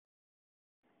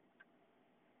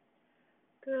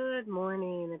Good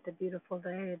morning. It's a beautiful day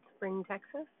in Spring,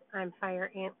 Texas. I'm Fire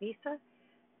Ant Lisa.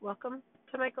 Welcome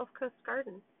to my Gulf Coast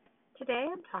Garden. Today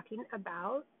I'm talking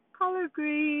about collard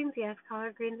greens. Yes,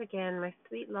 collard greens again. My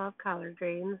sweet love collard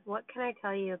greens. What can I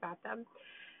tell you about them?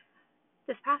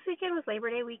 This past weekend was Labor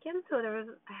Day weekend, so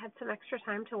I had some extra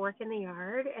time to work in the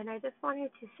yard, and I just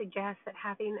wanted to suggest that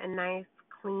having a nice,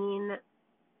 clean,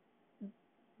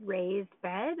 raised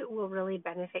bed will really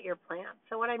benefit your plants.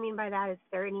 So what I mean by that is,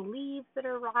 if there are any leaves that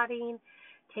are rotting,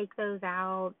 take those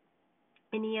out.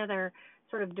 Any other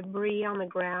sort of debris on the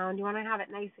ground, you want to have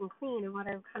it nice and clean. And what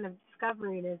I'm kind of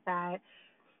discovering is that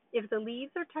if the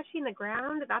leaves are touching the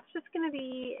ground, that's just going to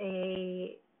be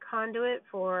a conduit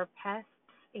for pests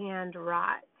and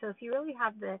rot. So if you really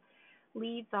have the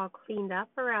leaves all cleaned up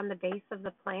around the base of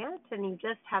the plant and you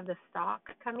just have the stalk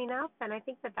coming up, then I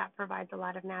think that provides a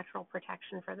lot of natural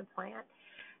protection for the plant.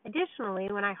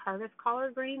 Additionally, when I harvest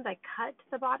collard greens, I cut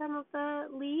the bottom of the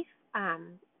leaf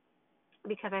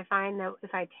because I find that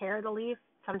if I tear the leaf,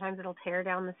 sometimes it'll tear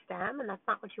down the stem, and that's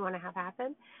not what you want to have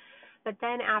happen. But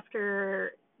then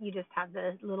after you just have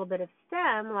the little bit of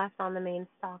stem left on the main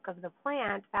stalk of the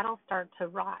plant, that'll start to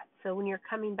rot. So when you're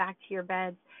coming back to your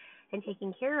beds and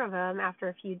taking care of them, after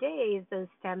a few days, those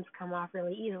stems come off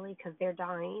really easily because they're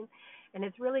dying. And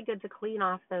it's really good to clean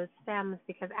off those stems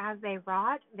because as they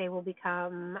rot, they will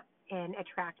become an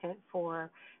attractant for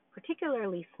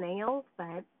particularly snails,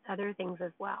 but other things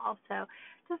as well. So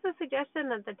just a suggestion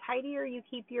that the tidier you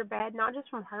keep your bed, not just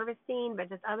from harvesting, but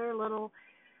just other little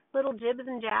jibs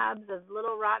and jabs of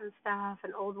little rotten stuff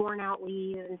and old worn out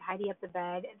leaves, and tidy up the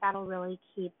bed, that'll really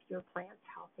keep your plants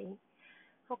healthy.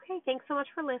 Okay, thanks so much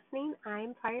for listening.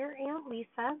 I'm Fire Ant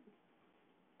Lisa.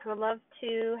 I would love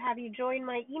to have you join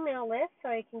my email list so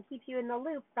I can keep you in the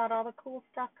loop about all the cool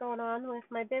stuff going on with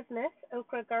my business,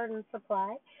 Okra Garden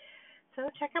Supply. So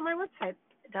check out my website,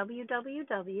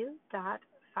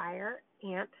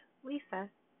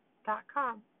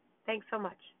 www.fireantlisa.com. Thanks so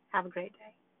much. Have a great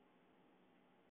day.